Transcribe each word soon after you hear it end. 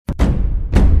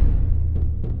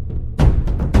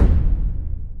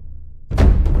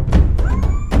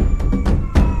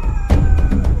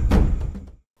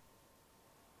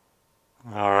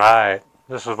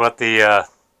This is what the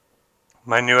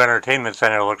my new entertainment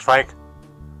center looks like.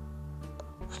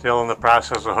 Still in the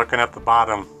process of hooking up the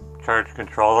bottom charge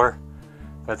controller,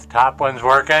 but the top one's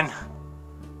working.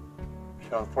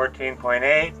 Showing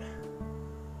 14.8.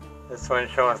 This one's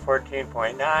showing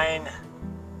 14.9,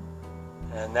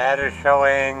 and that is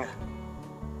showing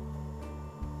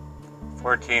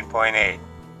 14.8,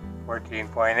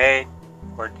 14.8,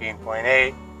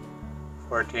 14.8,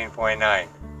 14.9.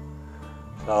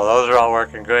 So those are all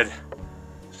working good.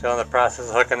 Still in the process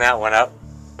of hooking that one up,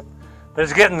 but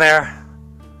it's getting there.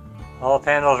 All the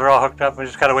panels are all hooked up. We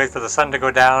just gotta wait for the sun to go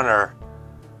down, or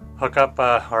hook up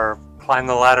or climb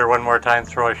the ladder one more time,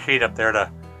 throw a sheet up there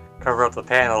to cover up the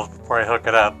panels before I hook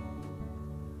it up.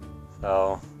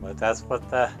 So, but that's what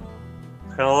it's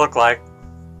gonna look like.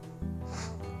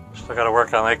 Still gotta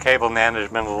work on my cable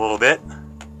management a little bit.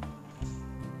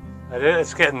 But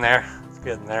it's getting there. It's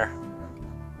getting there.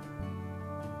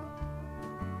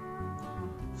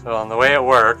 So, on the way it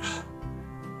works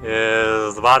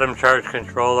is the bottom charge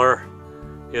controller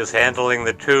is handling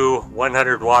the two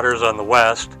 100 waters on the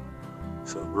west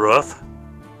roof.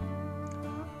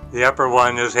 The upper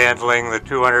one is handling the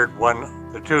two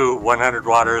 100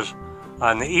 waters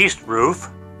on the east roof,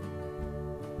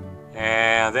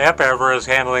 and the Mppt is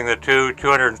handling the two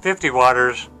 250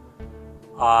 waters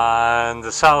on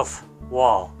the south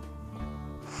wall.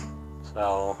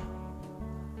 So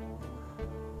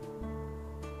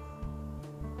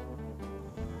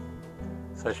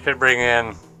it should bring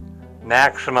in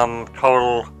maximum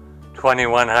total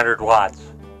 2100 watts.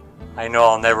 I know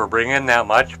I'll never bring in that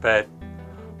much, but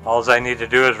all I need to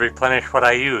do is replenish what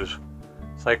I use.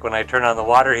 It's like when I turn on the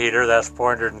water heater, that's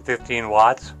 415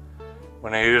 watts.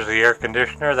 When I use the air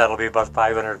conditioner, that'll be about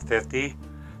 550.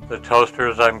 The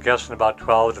toasters, I'm guessing about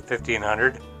 12 to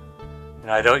 1500.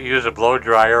 And I don't use a blow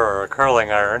dryer or a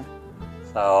curling iron,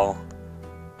 so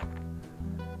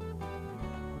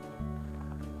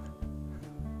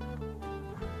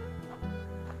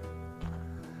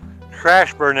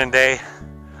trash burning day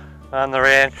on the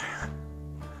ranch.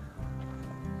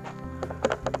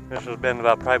 This has been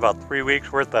probably about 3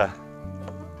 weeks worth of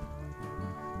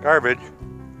garbage.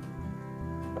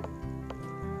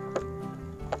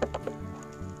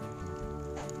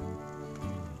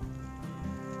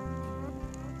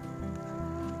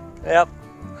 Yep,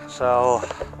 so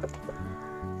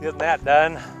getting that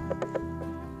done.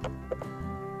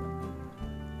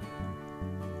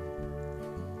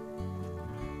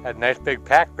 Had a nice big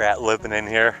pack rat living in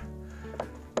here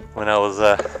when I was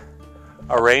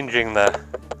arranging the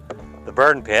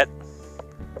burn pit.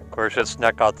 Of course, it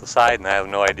snuck out the side and I have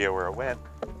no idea where it went.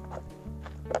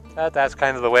 But that's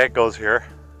kind of the way it goes here.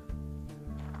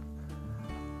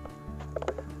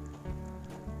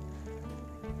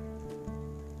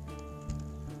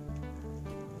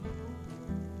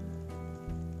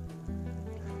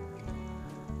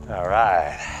 All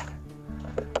right.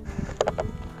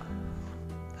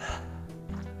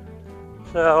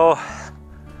 So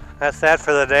that's that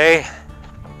for the day.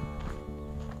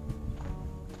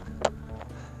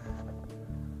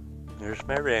 There's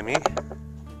my Remy.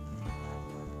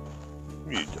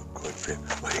 You're so good,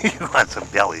 Remy. You want some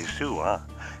bellies too, huh?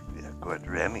 Yeah, good,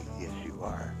 Remy. Yes, you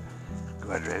are.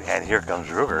 Good, Remy. And here comes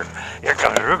Ruger. Here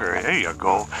comes Ruger. There you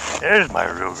go. There's my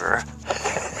Ruger.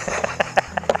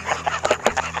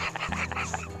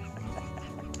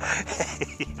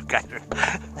 You guys are...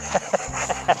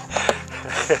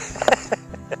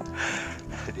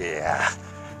 Yeah,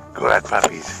 good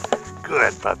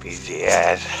puppies,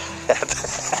 yes.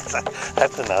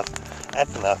 That's enough,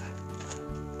 that's enough.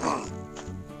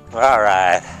 All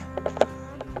right,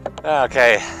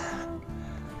 okay,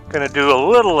 gonna do a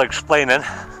little explaining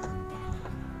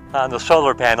on the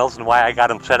solar panels and why I got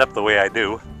them set up the way I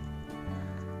do.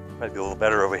 Might be a little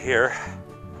better over here.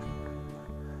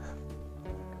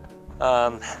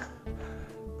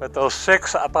 But those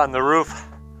 6 up on the roof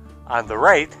on the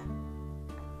right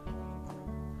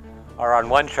are on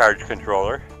one charge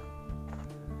controller,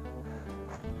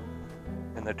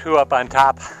 and the 2 up on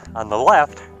top on the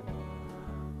left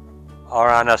are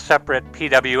on a separate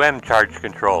PWM charge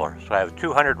controller. So I have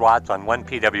 200 watts on one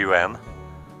PWM.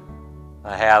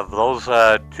 I have those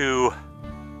two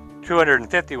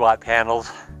 250 watt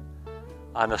panels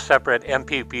on a separate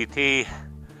Mppt.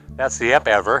 That's the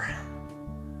Mppt.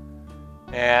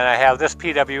 And I have this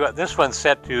this one's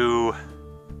set to,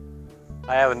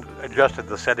 I haven't adjusted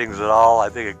the settings at all. I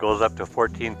think it goes up to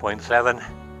 14.7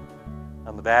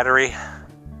 on the battery.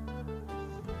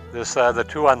 This, the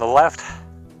 2 on the left,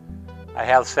 I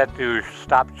have set to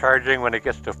stop charging when it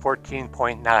gets to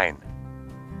 14.9.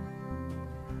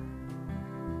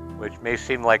 Which may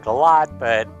seem like a lot,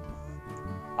 but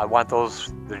I want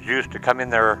the juice to come in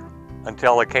there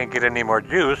until it can't get any more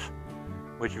juice,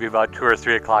 which would be about 2 or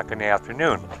 3 o'clock in the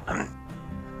afternoon.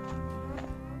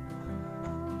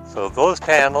 So those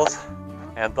panels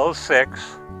and those 6,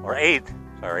 or 8,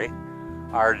 sorry,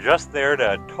 are just there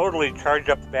to totally charge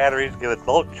up the batteries, give it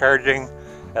bulk charging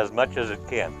as much as it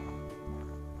can.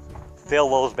 Fill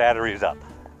those batteries up.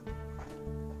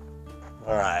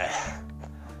 All right.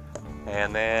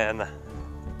 And then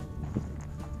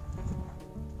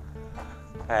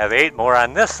I have 8 more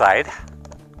on this side.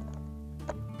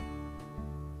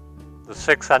 The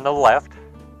 6 on the left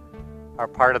are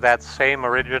part of that same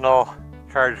original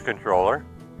charge controller.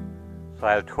 So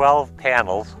I have 12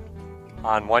 panels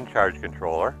on one charge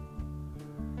controller.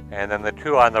 And then the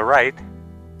 2 on the right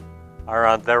are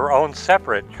on their own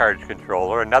separate charge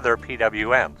controller, another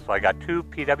PWM. So I got 2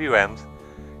 PWMs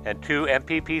and 2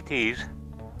 MPPTs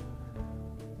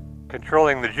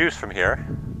controlling the juice from here.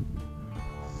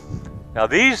 Now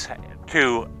these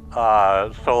 2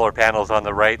 solar panels on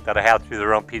the right that I have through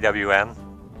their own PWM,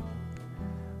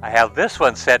 I have this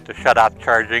one set to shut off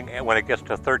charging when it gets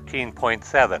to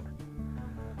 13.7.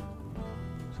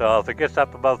 So if it gets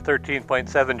up above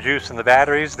 13.7 juice in the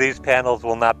batteries, these panels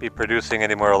will not be producing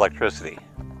any more electricity,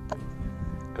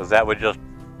 because that would just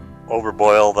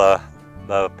overboil the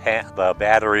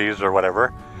batteries or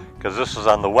whatever, because this is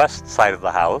on the west side of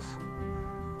the house.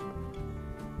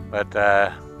 But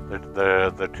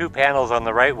the 2 panels on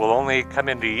the right will only come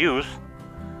into use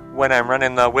when I'm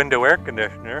running the window air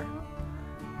conditioner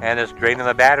and it's draining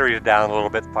the batteries down a little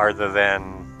bit farther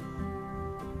than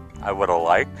I would have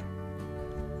liked.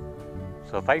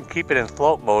 So if I can keep it in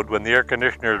float mode when the air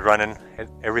conditioner is running,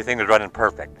 everything is running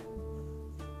perfect.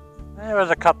 There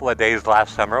was a couple of days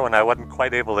last summer when I wasn't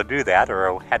quite able to do that,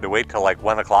 or I had to wait till like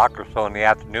 1 o'clock or so in the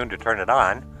afternoon to turn it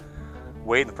on,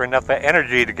 waiting for enough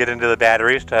energy to get into the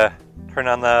batteries to turn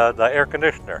on the air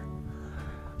conditioner.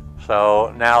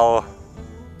 So now,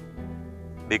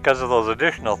 because of those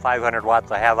additional 500 watts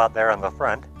I have out there on the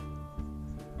front,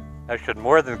 that should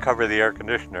more than cover the air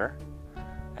conditioner.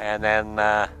 And then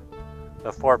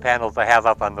the 4 panels I have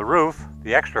up on the roof,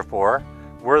 the extra 4,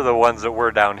 were the ones that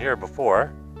were down here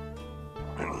before.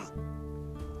 And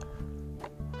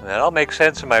that all makes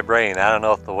sense in my brain. I don't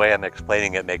know if the way I'm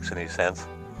explaining it makes any sense,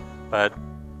 but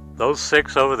those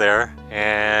 6 over there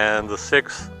and the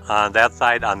 6 on that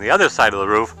side, on the other side of the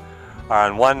roof, are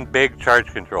on one big charge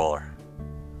controller.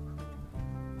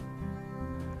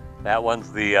 That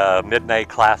one's the Midnite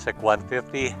Classic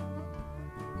 150.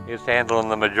 It's handling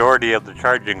the majority of the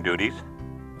charging duties.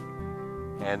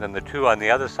 And then the 2 on the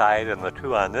other side and the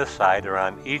 2 on this side are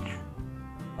on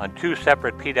 2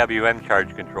 separate PWM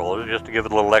charge controllers, just to give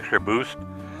it a little extra boost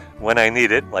when I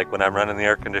need it, like when I'm running the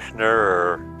air conditioner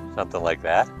or something like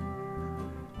that.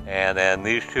 And then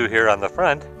these 2 here on the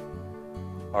front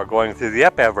are going through the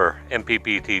Ever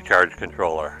Mppt charge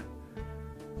controller.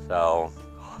 So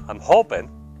I'm hoping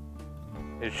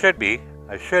it should be.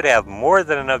 I should have more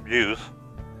than enough juice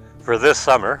for this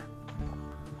summer.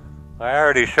 I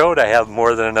already showed I have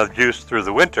more than enough juice through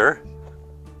the winter.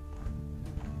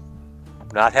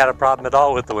 Not had a problem at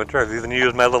all with the winter. I've even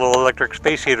used my little electric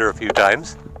space heater a few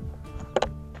times.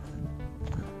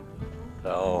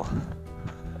 So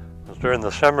it's during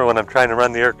the summer when I'm trying to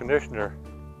run the air conditioner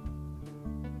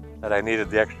that I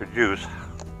needed the extra juice.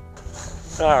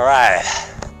 All right,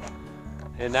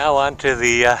 and now on to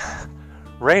the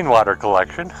rainwater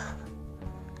collection.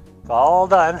 It's all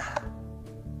done.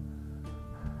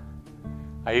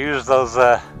 I used those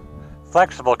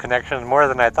flexible connections more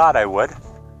than I thought I would.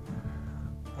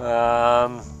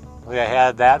 I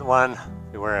had that one,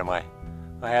 where am I?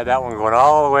 I had that one going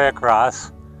all the way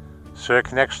across, so it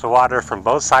connects the water from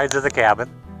both sides of the cabin,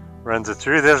 runs it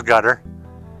through this gutter,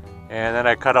 and then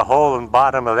I cut a hole in the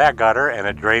bottom of that gutter and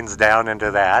it drains down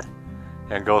into that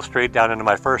and goes straight down into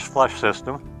my first flush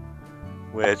system,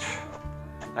 which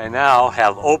I now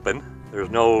have open. There's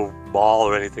no ball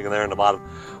or anything in there in the bottom.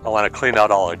 I want to clean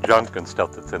out all the junk and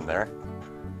stuff that's in there.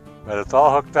 But it's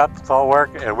all hooked up, it's all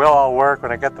work. It will all work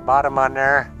when I get the bottom on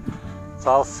there. It's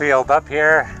all sealed up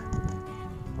here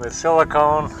with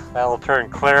silicone. That'll turn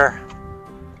clear.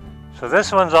 So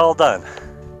this one's all done.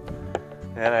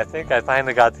 And I think I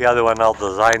finally got the other one all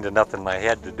designed enough in my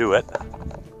head to do it.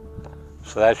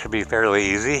 So that should be fairly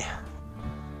easy.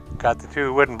 Got the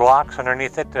 2 wooden blocks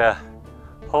underneath it to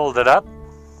hold it up.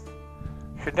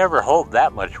 Should never hold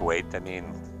that much weight. I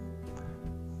mean,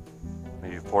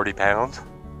 maybe 40 pounds.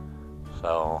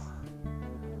 So,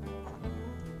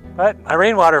 but my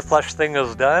rainwater flush thing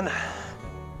is done.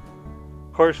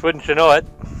 Of course, wouldn't you know it,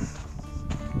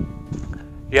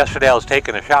 yesterday I was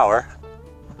taking a shower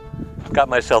got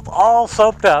myself all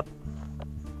soaped up,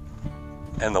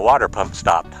 and the water pump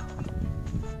stopped.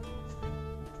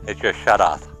 It just shut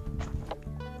off.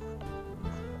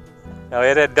 Now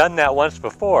it had done that once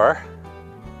before,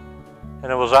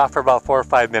 and it was off for about 4 or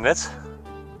 5 minutes,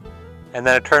 and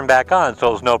then it turned back on, so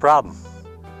it was no problem.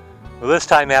 Well, this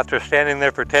time, after standing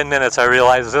there for 10 minutes, I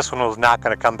realized this one was not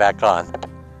going to come back on.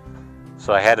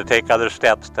 So I had to take other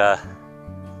steps to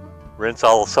rinse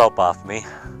all the soap off me.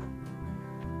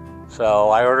 So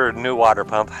I ordered a new water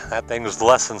pump. That thing was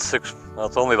less than well,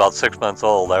 it's only about 6 months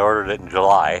old. I ordered it in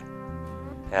July,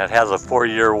 and it has a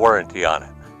 4-year warranty on it.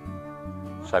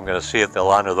 So I'm going to see if they'll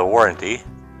honor the warranty,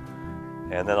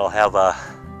 and then I'll have a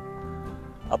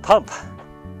pump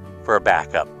for a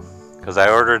backup, because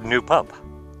I ordered a new pump.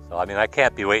 So I mean, I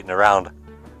can't be waiting around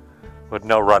with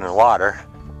no running water.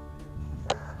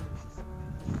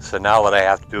 So now what I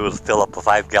have to do is fill up a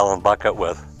 5-gallon bucket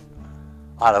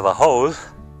out of a hose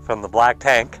from the black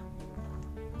tank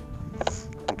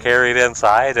and carry it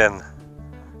inside, and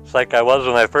it's like I was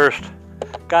when I first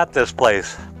got this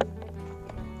place.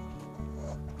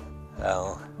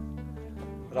 So,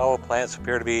 but all the plants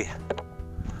appear to be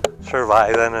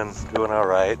surviving and doing all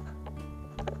right.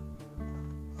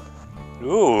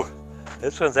 Ooh,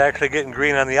 this one's actually getting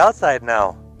green on the outside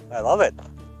now. I love it.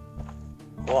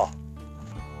 Cool.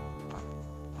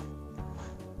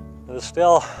 But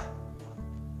still,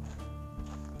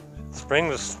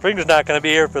 spring's not going to be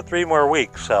here for 3 more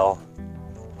weeks, so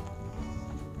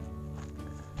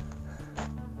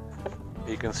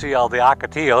you can see all the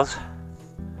ocotillos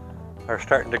are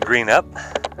starting to green up.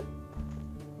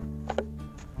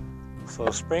 So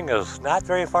spring is not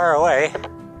very far away.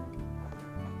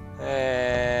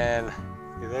 And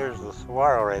see, there's the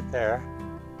saguaro right there.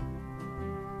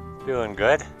 Doing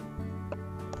good.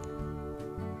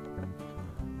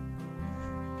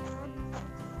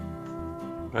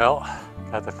 Well,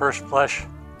 got the first flush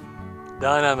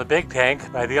done on the big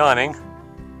tank by the awning.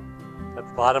 Got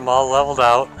the bottom all leveled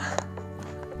out.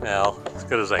 Now, as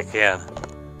good as I can.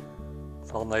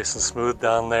 It's all nice and smooth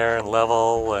down there and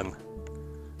level, and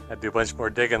I had to do a bunch more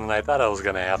digging than I thought I was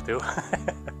going to have to.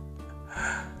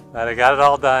 But I got it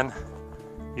all done.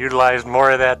 Utilized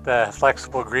more of that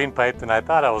flexible green pipe than I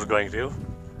thought I was going to.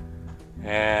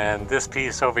 And this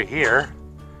piece over here,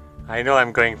 I know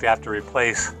I'm going to have to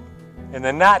replace in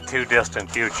the not too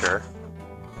distant future.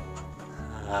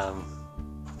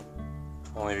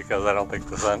 Only because I don't think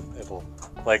it'll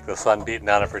like the sun beating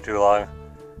on it for too long.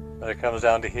 But it comes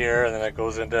down to here, and then it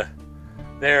goes into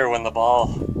there when the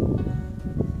ball,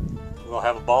 we'll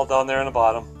have a ball down there in the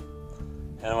bottom.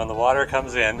 And when the water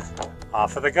comes in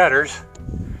off of the gutters,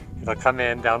 it'll come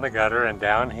in down the gutter and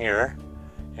down here,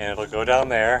 and it'll go down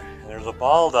there, and there's a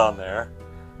ball down there,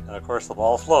 and of course the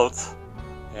ball floats,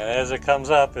 and as it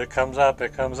comes up, it comes up,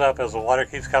 it comes up, as the water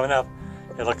keeps coming up,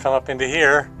 it'll come up into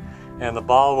here, and the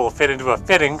ball will fit into a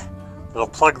fitting. It'll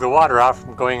plug the water off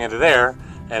from going into there,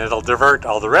 and it'll divert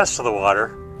all the rest of the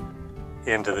water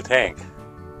into the tank.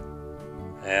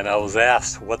 And I was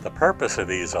asked what the purpose of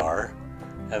these are.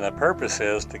 And the purpose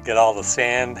is to get all the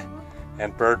sand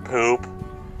and bird poop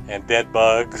and dead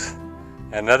bugs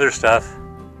and other stuff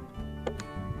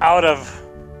out of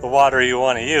the water you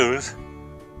want to use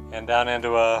and down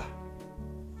into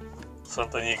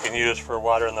something you can use for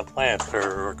watering the plants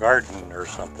or a garden or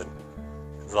something.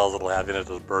 Because all it'll have in it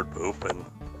is bird poop and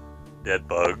dead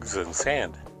bugs and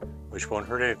sand, which won't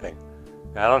hurt anything.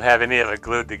 Now, I don't have any of it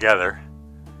glued together.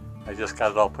 I just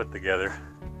got it all put together.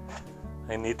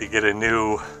 I need to get a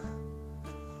new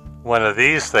one of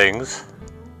these things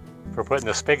for putting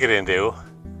the spigot into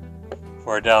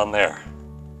for down there,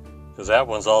 because that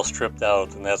one's all stripped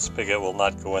out and that spigot will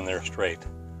not go in there straight.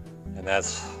 And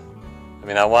that's, I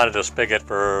mean, I wanted a spigot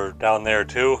for down there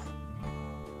too,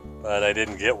 but I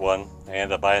didn't get one. I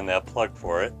ended up buying that plug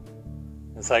for it.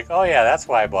 It's like, oh yeah, that's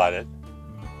why I bought it.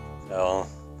 So,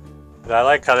 but I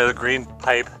like how the green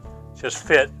pipe just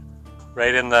fit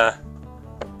right in the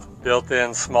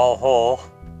built-in small hole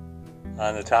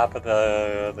on the top of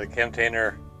the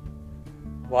container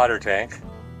water tank.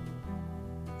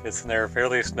 Fits in there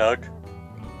fairly snug.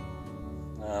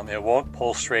 It won't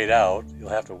pull straight out. You'll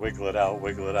have to wiggle it out,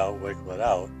 wiggle it out, wiggle it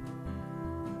out.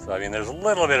 So I mean, there's a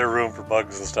little bit of room for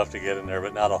bugs and stuff to get in there,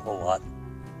 but not a whole lot.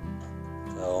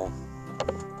 So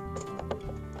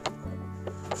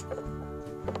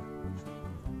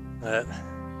that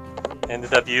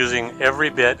ended up using every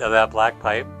bit of that black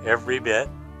pipe, every bit.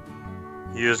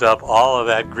 Used up all of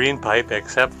that green pipe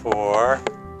except for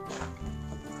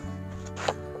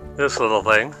this little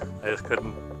thing. I just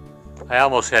couldn't, I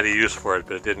almost had a use for it,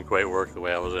 but it didn't quite work the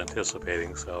way I was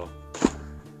anticipating, so.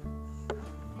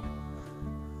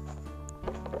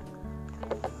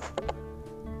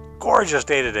 gorgeous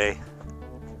day today.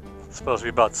 It's supposed to be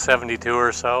about 72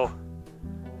 or so.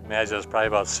 Imagine it's probably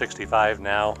about 65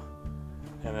 now.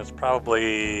 And it's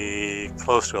probably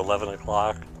close to 11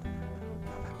 o'clock.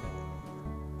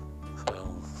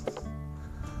 So,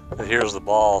 and here's the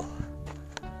ball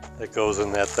that goes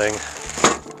in that thing.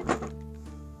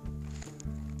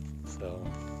 So,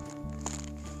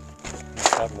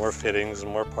 I've got more fittings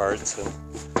and more parts.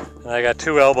 And I got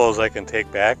 2 elbows I can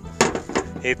take back.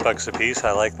 $8 a piece,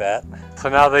 I like that. So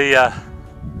now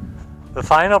the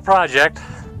final project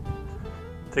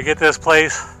to get this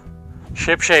place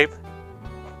ship shape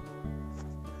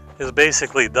is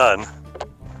basically done.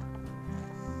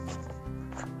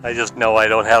 I just know I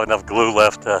don't have enough glue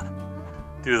left to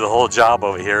do the whole job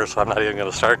over here, so I'm not even going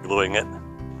to start gluing it.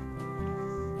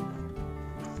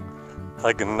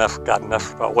 I got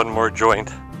enough about 1 more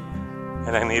joint,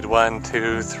 and I need 1,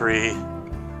 2, 3,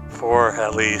 4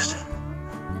 at least.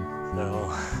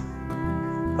 So,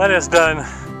 but it's done.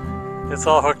 It's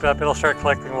all hooked up. It'll start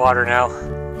collecting water now.